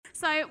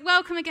So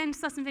welcome again to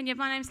Sutton Vineyard.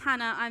 My name's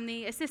Hannah. I'm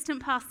the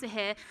assistant pastor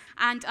here,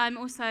 and I'm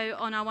also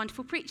on our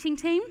wonderful preaching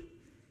team.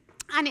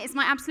 And it is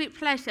my absolute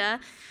pleasure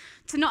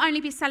to not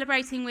only be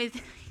celebrating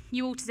with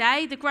you all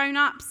today, the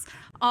grown-ups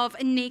of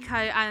Nico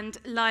and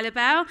Lila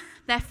Bell,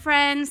 their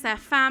friends, their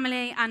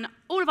family, and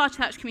all of our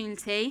church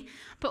community,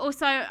 but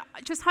also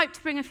I just hope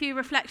to bring a few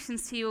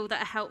reflections to you all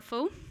that are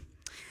helpful.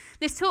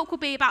 This talk will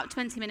be about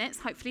 20 minutes,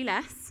 hopefully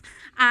less,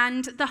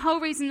 and the whole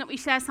reason that we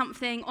share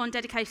something on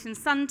Dedication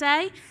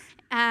Sunday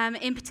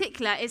in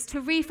particular is to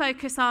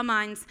refocus our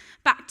minds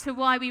back to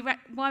why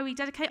we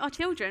dedicate our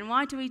children.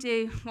 Why do we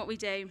do what we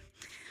do?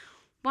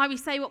 Why we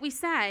say what we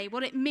say,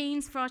 what it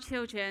means for our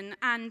children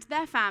and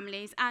their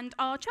families and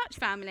our church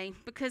family,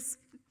 because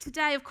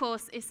today, of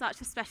course, is such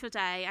a special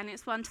day and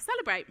it's one to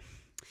celebrate.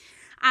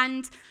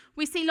 And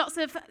we see lots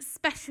of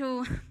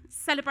special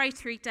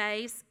celebratory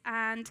days,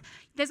 and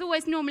there's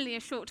always normally a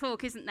short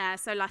talk, isn't there?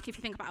 So like if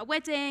you think about a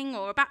wedding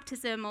or a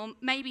baptism or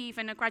maybe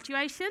even a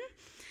graduation.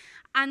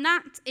 And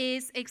that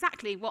is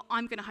exactly what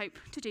I'm going to hope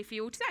to do for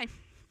you all today.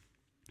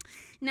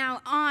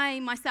 Now, I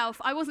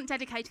wasn't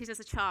dedicated as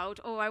a child,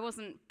 or I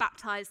wasn't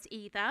baptised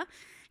either.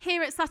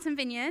 Here at Sutton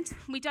Vineyard,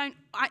 we don't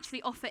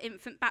actually offer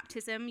infant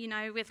baptism,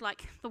 with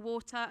like the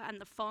water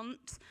and the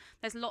font.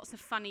 There's lots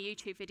of funny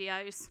YouTube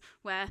videos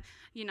where,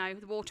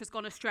 the water's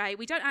gone astray.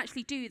 We don't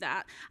actually do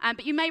that.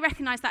 But you may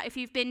recognise that if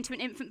you've been to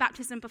an infant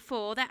baptism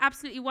before. They're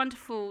absolutely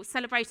wonderful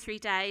celebratory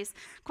days,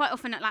 quite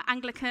often at like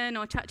Anglican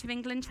or Church of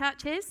England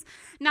churches.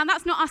 Now,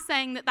 that's not us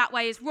saying that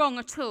way is wrong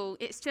at all.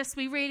 It's just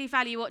we really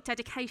value what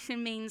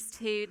dedication means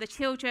to the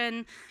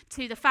children,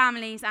 to the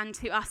families, and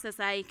to us as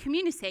a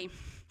community.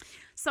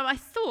 So I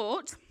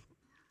thought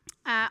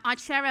I'd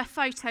share a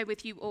photo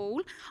with you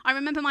all. I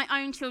remember my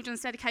own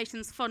children's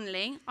dedications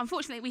fondly.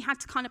 Unfortunately, we had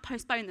to kind of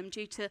postpone them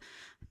due to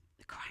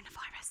the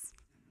coronavirus.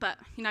 But,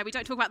 we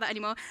don't talk about that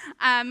anymore.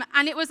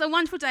 And it was a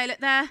wonderful day. Look,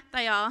 there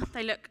they are.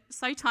 They look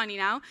so tiny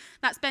now.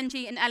 That's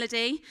Benji and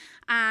Elodie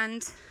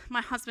and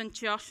my husband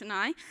Josh and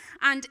I.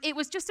 And it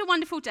was just a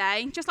wonderful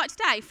day, just like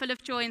today, full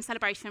of joy and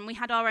celebration. We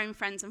had our own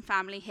friends and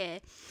family here.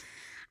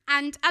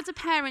 And as a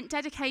parent,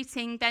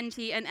 dedicating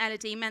Benji and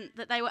Elodie meant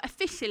that they were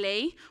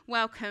officially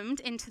welcomed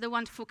into the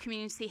wonderful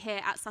community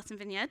here at Sutton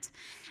Vineyard.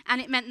 And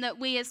it meant that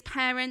we as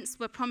parents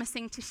were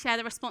promising to share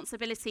the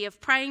responsibility of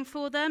praying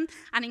for them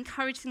and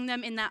encouraging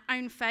them in their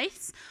own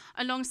faiths,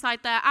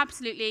 alongside their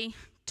absolutely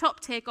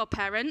top-tier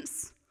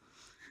godparents.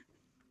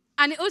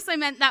 And it also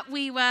meant that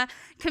we were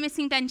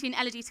committing Benji and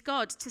Elodie to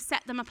God to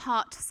set them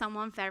apart to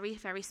someone very,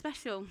 very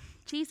special,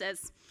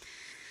 Jesus.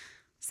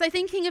 So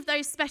thinking of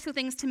those special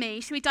things to me,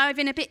 should we dive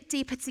in a bit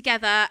deeper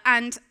together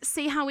and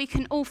see how we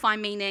can all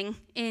find meaning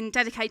in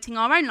dedicating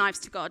our own lives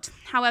to God,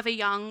 however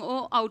young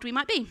or old we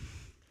might be?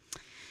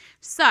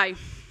 So,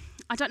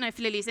 I don't know if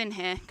Lily's in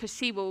here, because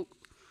she will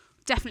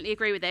definitely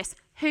agree with this.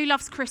 Who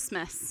loves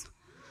Christmas?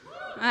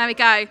 There we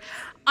go.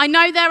 I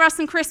know there are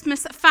some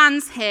Christmas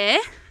fans here.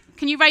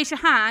 Can you raise your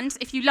hand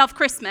if you love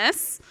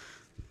Christmas?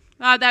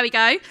 Oh, there we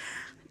go.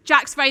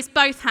 Jack's raised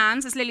both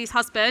hands as Lily's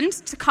husband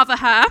to cover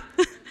her.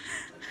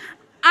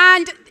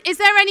 And is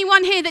there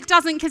anyone here that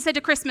doesn't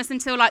consider Christmas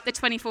until like the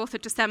 24th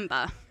of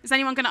December? Is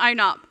anyone going to own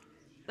up?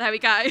 There we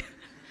go.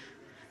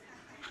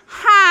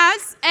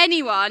 Has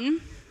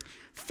anyone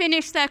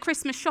finished their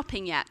Christmas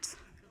shopping yet?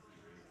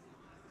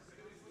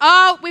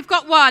 Oh, we've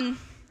got one.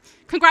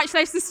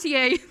 Congratulations to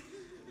you.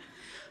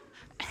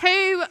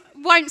 Who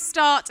won't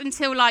start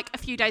until like a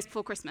few days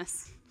before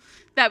Christmas?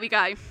 There we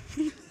go.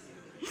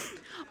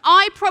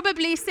 I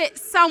probably sit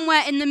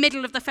somewhere in the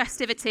middle of the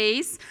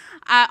festivities.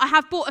 I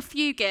have bought a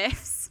few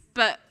gifts,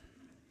 but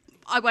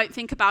I won't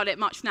think about it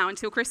much now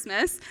until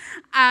Christmas.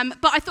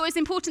 But I thought it's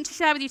important to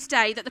share with you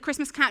today that the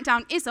Christmas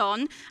countdown is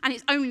on, and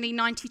it's only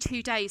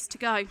 92 days to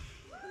go.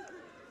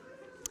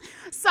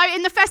 So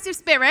in the festive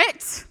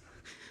spirit,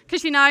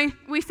 because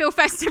we feel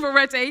festive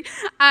already,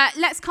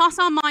 let's cast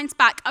our minds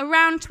back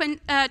around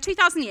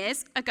 2,000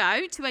 years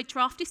ago to a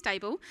drafty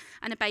stable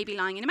and a baby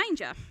lying in a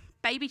manger.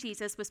 Baby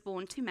Jesus was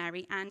born to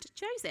Mary and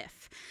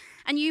Joseph.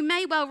 And you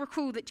may well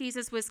recall that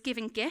Jesus was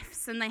given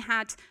gifts, and they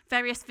had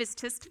various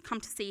visitors to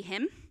come to see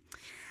him.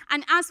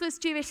 And as was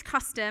Jewish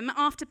custom,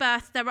 after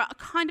birth, there were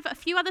kind of a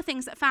few other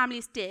things that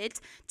families did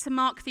to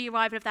mark the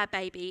arrival of their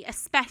baby,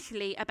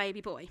 especially a baby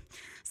boy.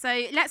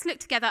 So let's look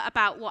together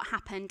about what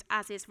happened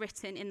as is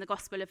written in the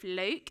Gospel of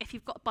Luke. If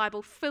you've got a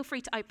Bible, feel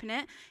free to open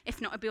it.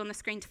 If not, it'll be on the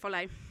screen to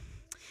follow.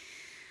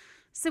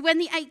 So when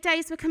the 8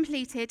 days were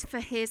completed for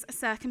his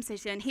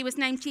circumcision, he was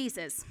named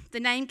Jesus, the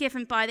name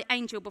given by the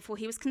angel before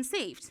he was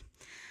conceived.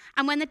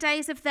 And when the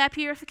days of their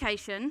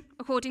purification,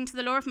 according to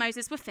the law of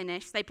Moses, were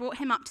finished, they brought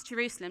him up to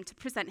Jerusalem to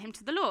present him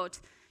to the Lord.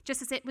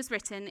 Just as it was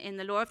written in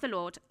the law of the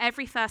Lord,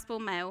 every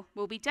firstborn male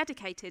will be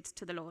dedicated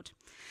to the Lord.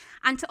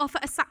 And to offer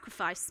a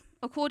sacrifice,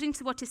 according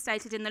to what is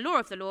stated in the law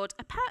of the Lord,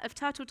 a pair of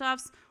turtle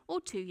doves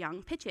or 2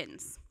 young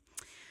pigeons.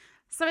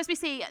 So as we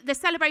see, the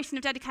celebration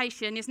of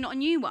dedication is not a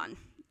new one.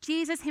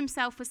 Jesus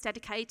himself was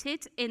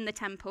dedicated in the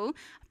temple,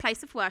 a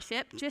place of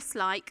worship, just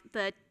like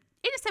in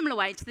a similar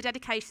way to the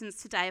dedications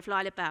today of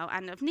Lila Bell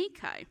and of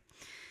Nico.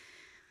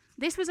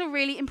 This was a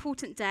really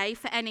important day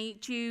for any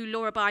Jew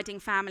law-abiding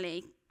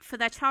family, for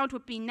their child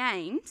would be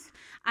named,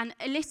 and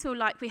a little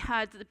like we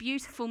heard the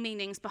beautiful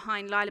meanings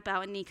behind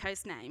Lilabelle and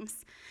Nico's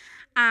names.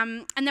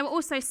 And there were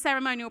also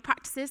ceremonial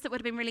practices that would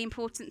have been really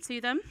important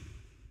to them.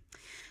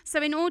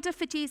 So in order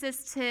for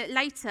Jesus to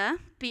later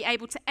be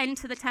able to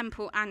enter the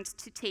temple and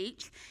to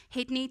teach,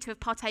 he'd need to have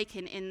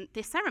partaken in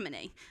this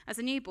ceremony as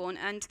a newborn.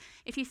 And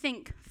if you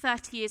think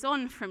 30 years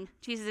on from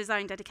Jesus'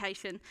 own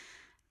dedication,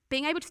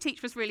 being able to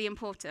teach was really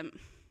important.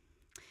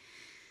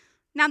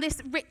 Now,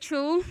 this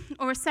ritual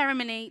or a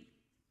ceremony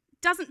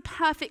doesn't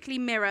perfectly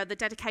mirror the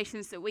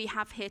dedications that we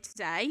have here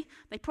today.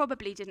 They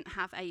probably didn't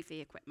have AV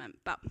equipment,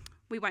 but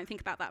we won't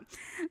think about that.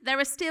 There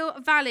are still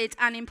valid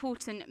and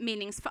important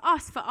meanings for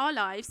us, for our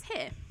lives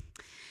here.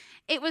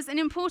 It was an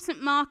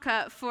important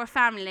marker for a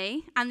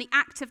family, and the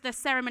act of the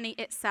ceremony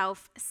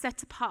itself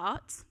set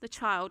apart the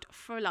child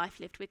for a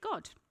life lived with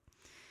God.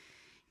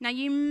 Now,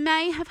 you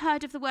may have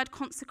heard of the word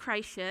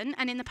consecration,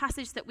 and in the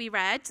passage that we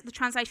read, the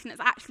translation has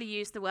actually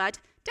used the word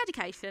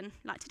dedication,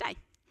 like today.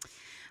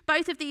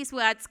 Both of these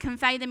words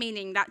convey the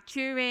meaning that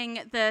during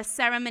the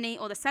ceremony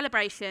or the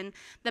celebration,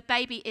 the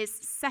baby is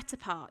set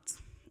apart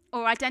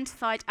or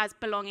identified as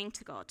belonging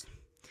to God.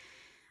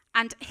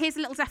 And here's a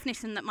little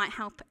definition that might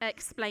help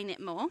explain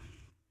it more.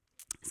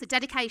 So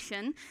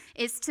dedication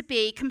is to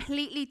be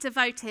completely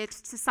devoted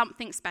to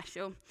something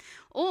special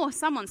or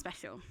someone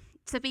special,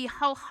 to be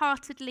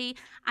wholeheartedly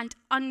and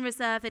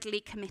unreservedly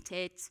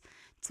committed,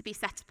 to be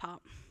set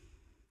apart.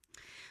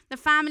 The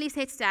families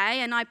here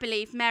today, and I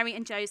believe Mary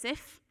and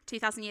Joseph,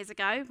 2,000 years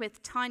ago,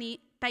 with tiny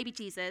baby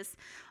Jesus,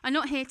 are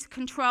not here to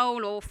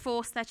control or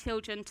force their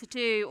children to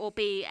do or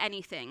be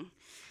anything.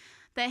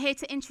 They're here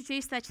to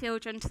introduce their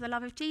children to the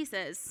love of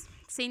Jesus,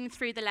 seen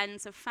through the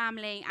lens of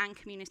family and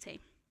community,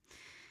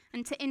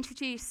 and to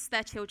introduce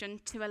their children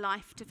to a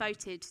life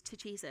devoted to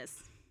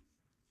Jesus.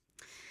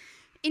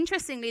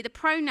 Interestingly, the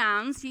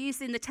pronouns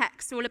used in the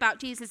text all about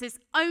Jesus'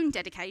 own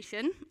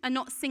dedication are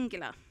not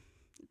singular.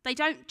 They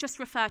don't just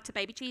refer to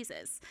baby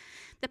Jesus.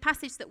 The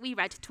passage that we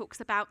read talks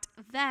about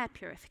their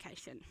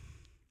purification.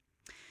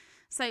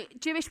 So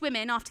Jewish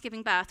women, after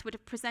giving birth, would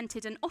have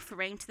presented an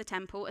offering to the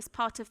temple as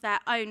part of their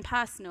own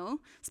personal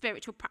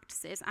spiritual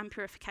practices and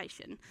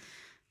purification.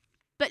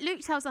 But Luke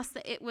tells us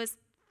that it was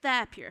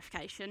their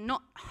purification,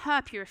 not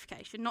her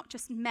purification, not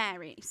just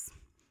Mary's.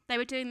 They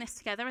were doing this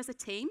together as a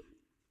team,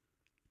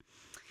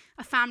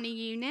 a family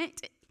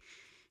unit,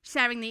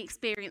 sharing the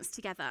experience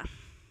together.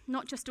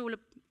 Not just all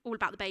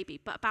about the baby,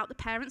 but about the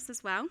parents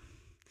as well.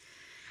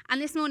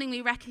 And this morning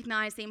we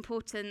recognise the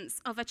importance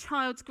of a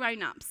child's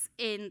grown-ups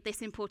in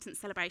this important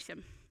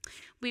celebration.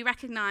 We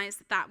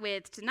recognise that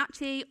with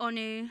Donachi,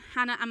 Onu,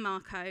 Hannah and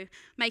Marco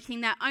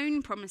making their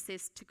own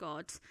promises to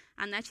God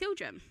and their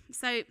children.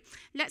 So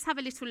let's have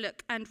a little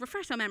look and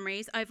refresh our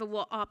memories over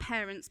what our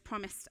parents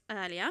promised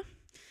earlier.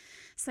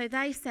 So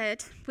they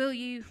said,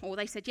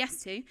 they said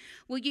yes to,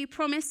 will you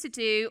promise to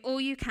do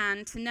all you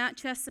can to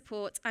nurture,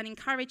 support and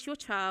encourage your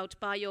child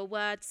by your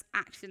words,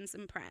 actions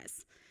and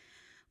prayers?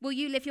 Will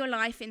you live your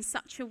life in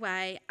such a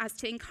way as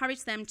to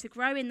encourage them to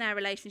grow in their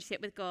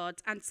relationship with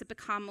God and to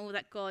become all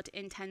that God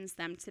intends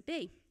them to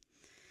be?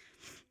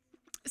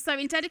 So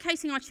in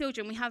dedicating our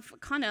children, we have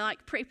kind of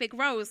like pretty big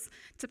roles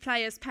to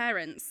play as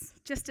parents.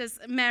 Just as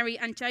Mary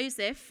and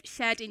Joseph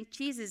shared in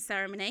Jesus'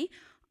 ceremony,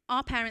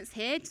 our parents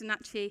here,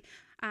 Donachi,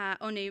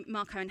 Onu,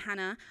 Marco and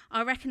Hannah,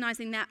 are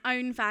recognising their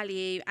own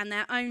value and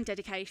their own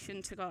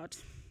dedication to God.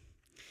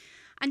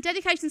 And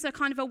dedications are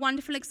kind of a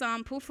wonderful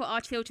example for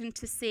our children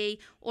to see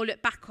or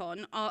look back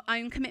on our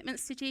own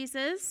commitments to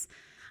Jesus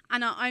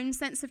and our own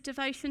sense of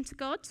devotion to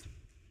God.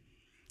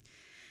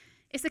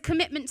 It's a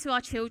commitment to our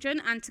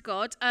children and to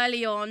God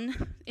early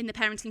on in the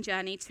parenting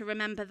journey to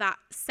remember that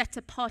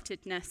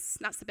set-apartedness,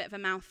 that's a bit of a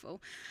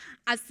mouthful,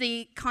 as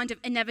the kind of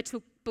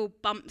inevitable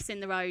bumps in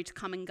the road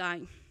come and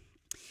go.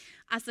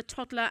 As the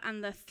toddler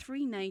and the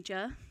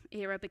three-nager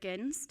era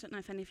begins, don't know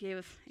if any of you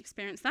have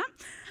experienced that,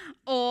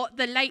 or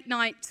the late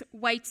night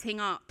waiting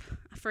up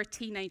for a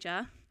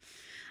teenager,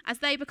 as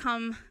they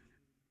become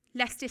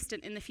less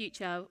distant in the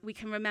future, we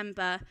can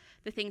remember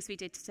the things we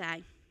did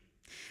today.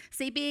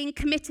 See, being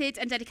committed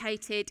and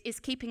dedicated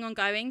is keeping on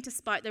going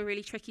despite the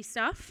really tricky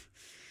stuff,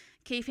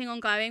 keeping on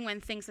going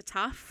when things are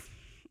tough,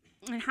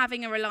 and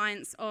having a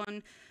reliance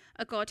on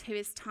a God who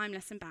is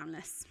timeless and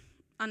boundless,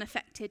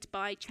 unaffected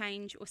by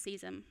change or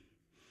season.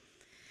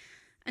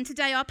 And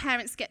today our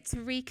parents get to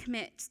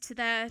recommit to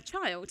their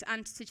child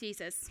and to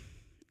Jesus.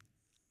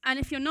 And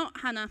if you're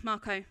not Hannah,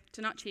 Marco,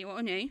 Donachi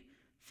or Onu,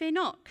 fear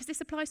not, because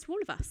this applies to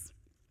all of us.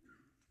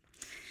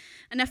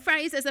 And a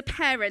phrase as a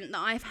parent that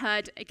I've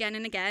heard again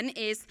and again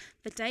is,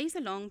 the days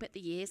are long, but the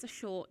years are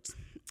short.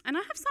 And I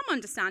have some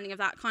understanding of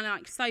that kind of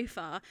like so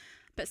far,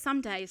 but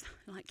some days,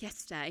 like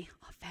yesterday,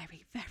 are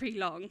very, very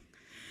long.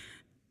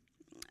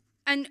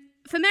 And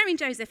for Mary and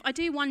Joseph, I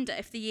do wonder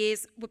if the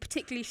years were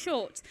particularly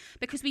short,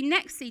 because we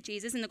next see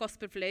Jesus in the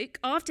Gospel of Luke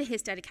after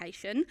his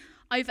dedication,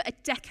 over a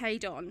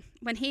decade on,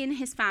 when he and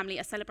his family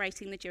are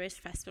celebrating the Jewish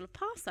festival of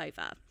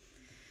Passover.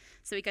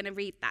 So we're going to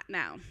read that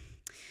now.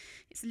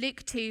 It's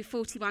Luke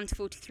 2:41 to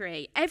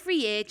 43. Every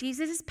year,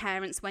 Jesus'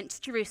 parents went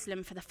to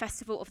Jerusalem for the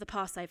festival of the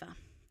Passover.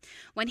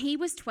 When he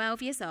was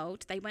 12 years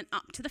old, they went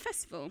up to the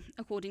festival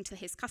according to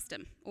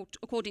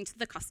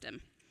the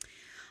custom.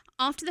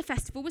 After the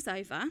festival was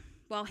over,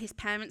 while his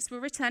parents were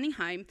returning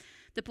home,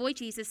 the boy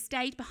Jesus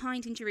stayed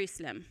behind in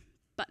Jerusalem,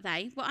 but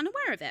they were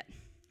unaware of it.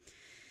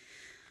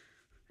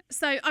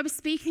 So I was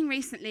speaking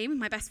recently with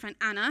my best friend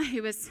Anna,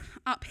 who was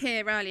up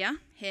here earlier,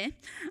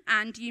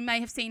 and you may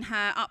have seen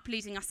her up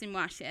leading us in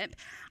worship.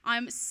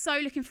 I'm so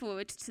looking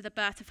forward to the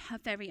birth of her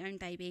very own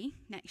baby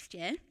next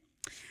year.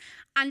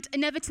 And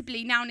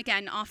inevitably, now and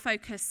again, our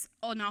focus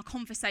on our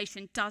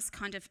conversation does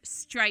kind of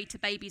stray to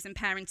babies and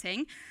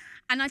parenting.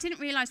 And I didn't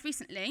realise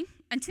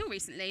until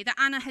recently, that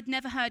Anna had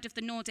never heard of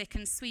the Nordic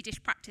and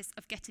Swedish practice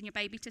of getting your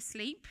baby to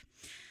sleep.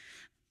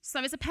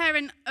 So as a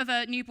parent of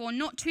a newborn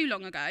not too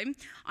long ago,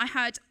 I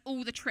heard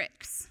all the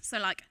tricks. So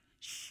like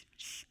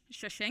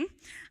shushing,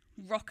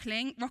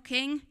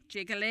 rocking,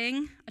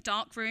 jiggling, a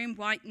dark room,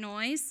 white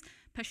noise,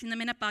 pushing them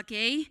in a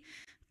buggy,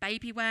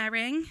 baby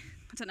wearing.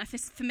 I don't know if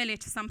this is familiar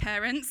to some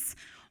parents.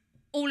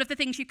 All of the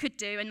things you could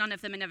do and none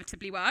of them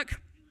inevitably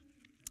work.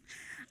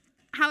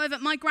 However,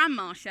 my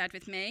grandma shared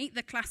with me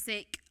the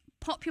classic,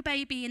 pop your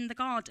baby in the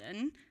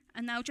garden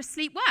and they'll just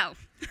sleep well.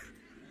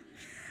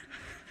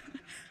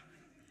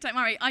 Don't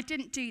worry, I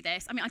didn't do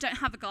this. I mean, I don't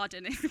have a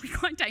garden. It would be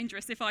quite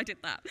dangerous if I did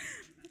that.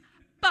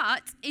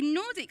 But in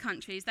Nordic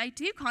countries, they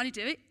do kind of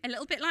do it a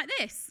little bit like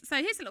this. So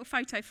here's a little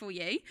photo for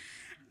you.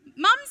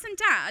 Mums and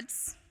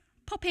dads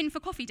pop in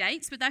for coffee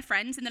dates with their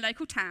friends in the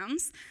local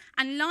towns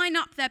and line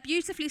up their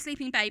beautifully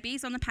sleeping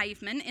babies on the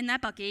pavement in their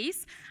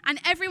buggies, and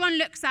everyone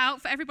looks out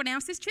for everyone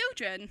else's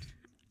children.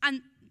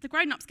 And the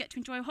grown-ups get to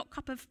enjoy a hot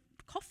cup of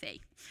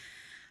coffee.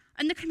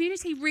 And the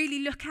community really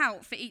look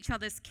out for each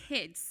other's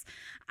kids.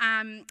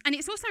 And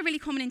it's also really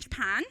common in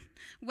Japan,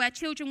 where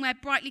children wear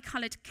brightly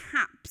coloured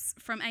caps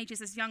from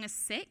ages as young as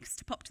 6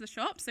 to pop to the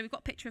shop. So we've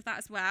got a picture of that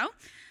as well.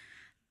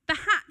 The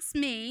hats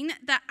mean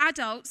that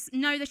adults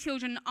know the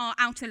children are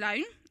out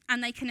alone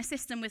and they can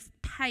assist them with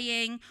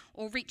paying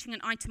or reaching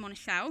an item on a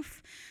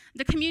shelf.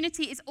 The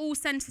community is all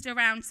centred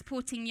around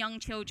supporting young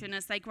children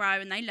as they grow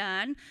and they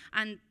learn,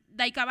 and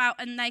they go out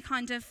and they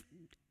kind of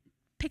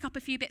pick up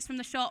a few bits from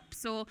the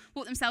shops or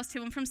walk themselves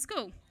to and from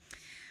school.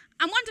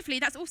 And wonderfully,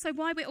 that's also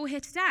why we're all here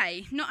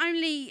today. Not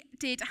only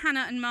did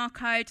Hannah and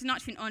Marco,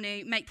 Donachi and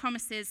Onu make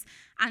promises,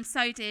 and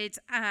so did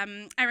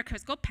Erica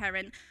as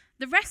godparent,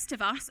 the rest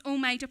of us all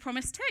made a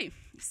promise too.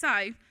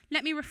 So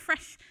let me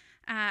refresh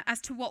as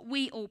to what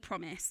we all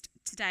promised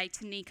today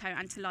to Nico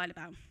and to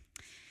Lila.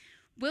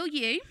 Will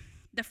you,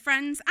 the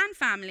friends and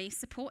family,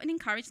 support and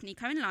encourage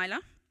Nico and Lila,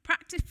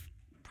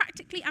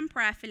 practically and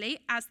prayerfully,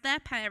 as their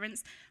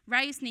parents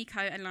raise Nico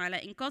and Lila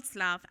in God's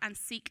love and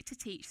seek to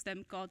teach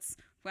them God's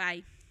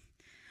way?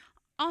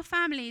 Our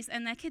families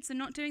and their kids are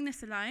not doing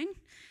this alone.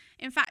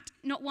 In fact,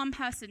 not one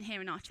person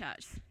here in our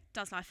church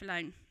does life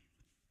alone.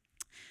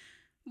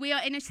 We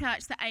are in a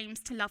church that aims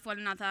to love one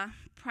another,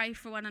 pray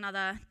for one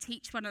another,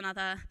 teach one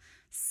another,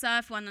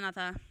 serve one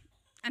another,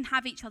 and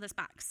have each other's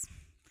backs.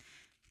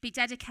 Be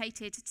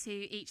dedicated to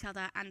each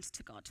other and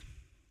to God.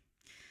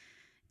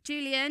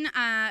 Julian,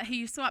 who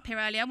you saw up here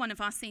earlier, one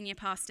of our senior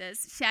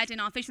pastors, shared in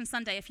our Vision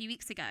Sunday a few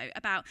weeks ago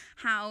about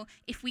how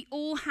if we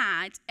all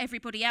had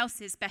everybody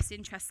else's best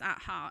interests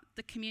at heart,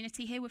 the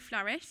community here would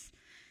flourish.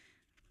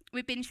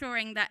 We've been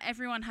ensuring that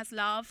everyone has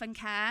love and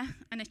care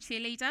and a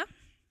cheerleader.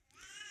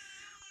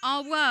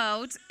 Our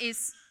world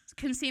is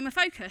consumer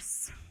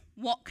focus.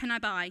 What can I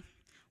buy?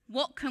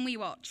 What can we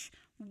watch?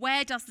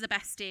 Where does the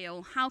best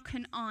deal? How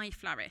can I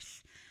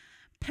flourish?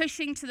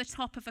 Pushing to the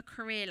top of a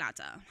career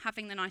ladder,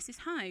 having the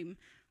nicest home,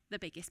 the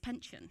biggest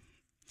pension.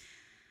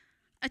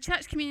 A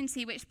church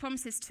community which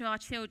promises to our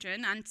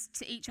children and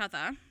to each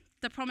other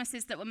the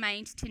promises that were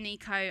made to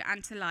Nico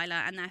and to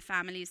Lila and their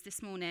families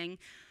this morning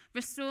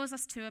restores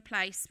us to a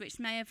place which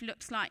may have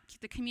looked like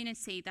the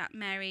community that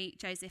Mary,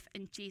 Joseph,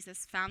 and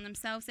Jesus found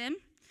themselves in.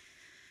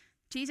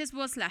 Jesus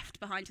was left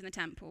behind in the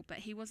temple, but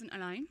he wasn't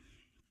alone.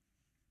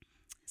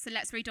 So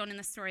let's read on in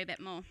the story a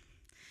bit more.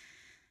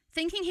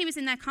 Thinking he was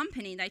in their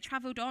company, they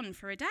travelled on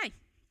for a day.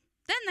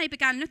 Then they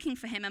began looking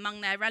for him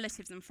among their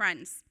relatives and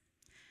friends.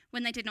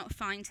 When they did not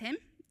find him,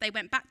 they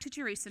went back to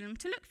Jerusalem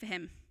to look for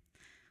him.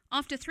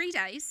 After 3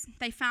 days,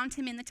 they found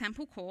him in the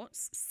temple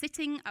courts,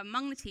 sitting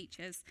among the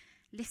teachers,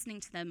 listening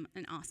to them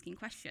and asking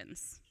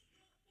questions.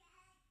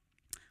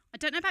 I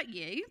don't know about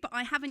you, but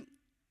I haven't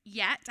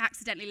yet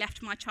accidentally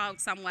left my child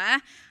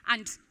somewhere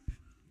and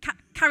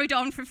carried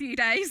on for a few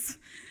days.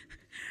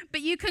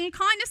 But you can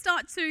kind of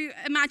start to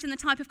imagine the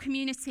type of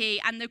community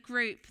and the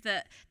group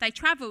that they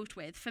travelled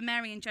with for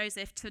Mary and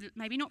Joseph to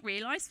maybe not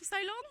realise for so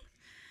long.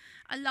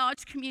 A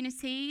large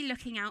community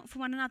looking out for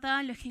one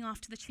another, looking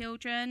after the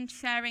children,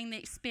 sharing the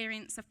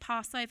experience of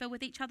Passover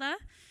with each other.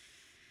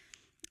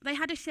 They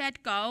had a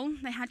shared goal,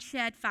 they had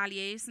shared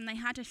values, and they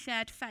had a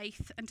shared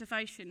faith and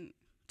devotion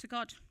to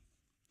God.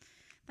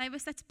 They were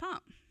set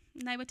apart,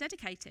 and they were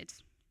dedicated.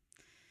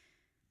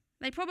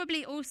 They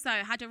probably also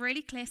had a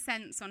really clear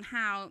sense on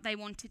how they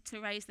wanted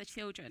to raise their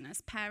children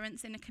as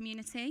parents in a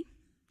community.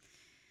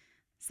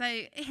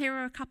 So here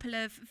are a couple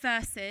of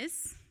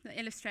verses that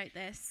illustrate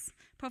this.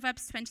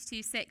 Proverbs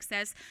 22:6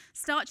 says,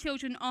 "Start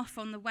children off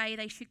on the way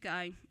they should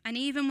go, and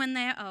even when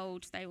they are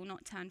old, they will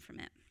not turn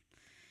from it."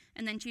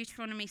 And then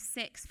Deuteronomy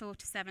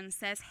 6:4-7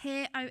 says,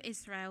 "Hear, O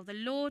Israel, the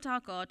Lord our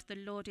God, the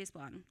Lord is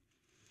one.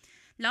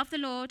 Love the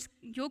Lord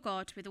your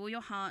God with all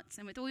your heart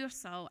and with all your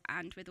soul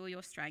and with all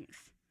your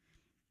strength.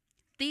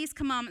 These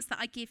commandments that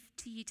I give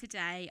to you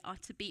today are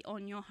to be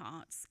on your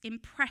hearts.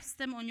 Impress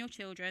them on your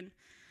children.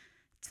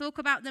 Talk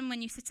about them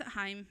when you sit at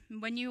home,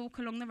 when you walk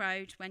along the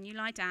road, when you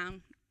lie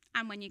down,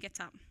 and when you get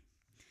up."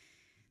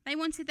 They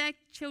wanted their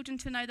children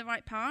to know the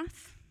right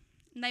path.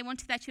 And they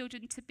wanted their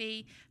children to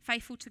be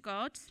faithful to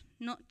God,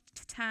 not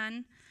to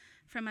turn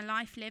from a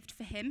life lived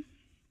for him.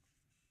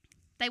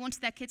 They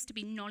wanted their kids to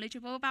be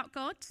knowledgeable about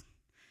God.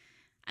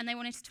 And they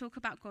wanted to talk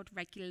about God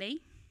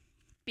regularly,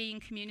 be in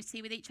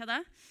community with each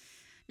other,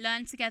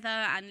 learn together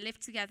and live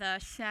together,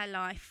 share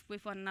life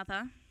with one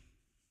another.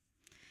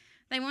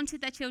 They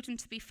wanted their children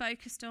to be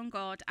focused on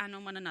God and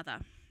on one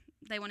another.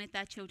 They wanted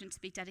their children to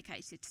be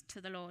dedicated to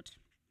the Lord.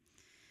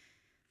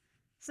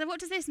 So what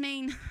does this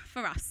mean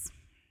for us?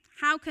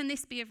 How can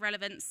this be of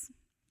relevance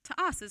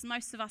to us, as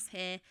most of us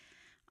here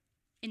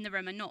in the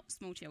room are not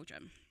small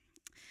children?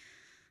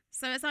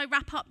 So as I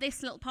wrap up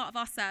this little part of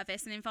our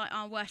service and invite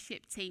our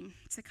worship team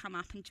to come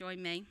up and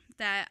join me,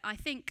 there I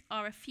think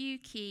are a few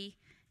key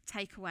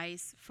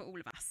takeaways for all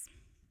of us.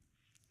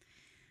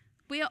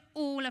 We are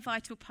all a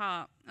vital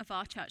part of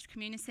our church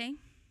community.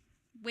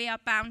 We are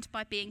bound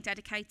by being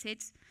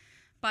dedicated,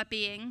 by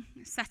being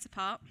set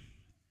apart.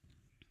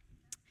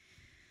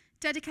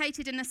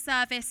 Dedicated in a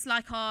service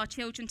like our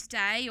children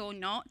today or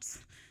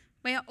not,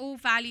 we are all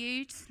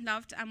valued,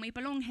 loved, and we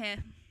belong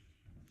here.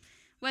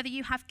 Whether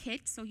you have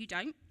kids or you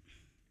don't,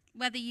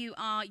 whether you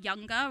are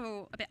younger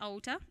or a bit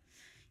older,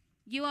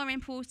 you are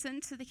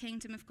important to the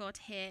kingdom of God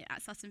here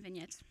at Sutton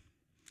Vineyard.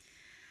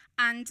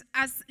 And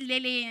as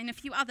Lily and a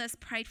few others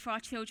prayed for our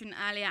children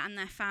earlier and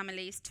their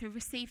families to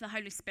receive the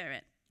Holy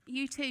Spirit,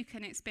 you too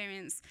can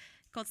experience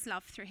God's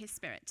love through his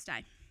Spirit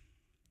today.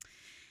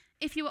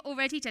 If you are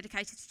already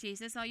dedicated to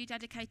Jesus, are you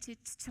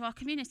dedicated to our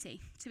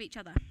community, to each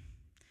other?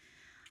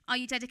 Are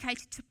you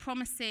dedicated to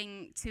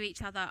promising to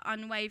each other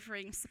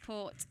unwavering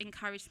support,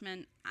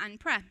 encouragement, and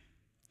prayer?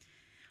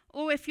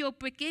 Or if you're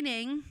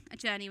beginning a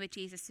journey with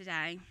Jesus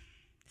today,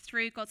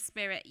 through God's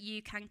Spirit,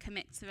 you can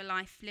commit to a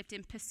life lived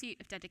in pursuit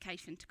of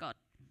dedication to God.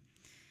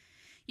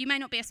 You may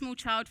not be a small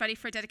child ready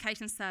for a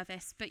dedication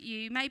service, but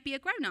you may be a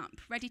grown-up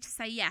ready to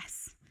say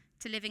yes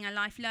to living a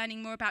life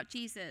learning more about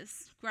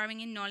Jesus, growing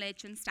in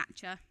knowledge and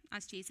stature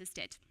as Jesus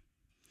did.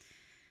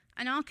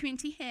 And our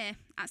community here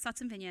at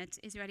Sutton Vineyard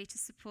is ready to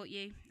support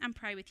you and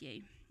pray with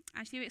you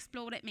as you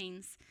explore what it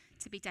means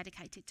to be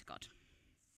dedicated to God.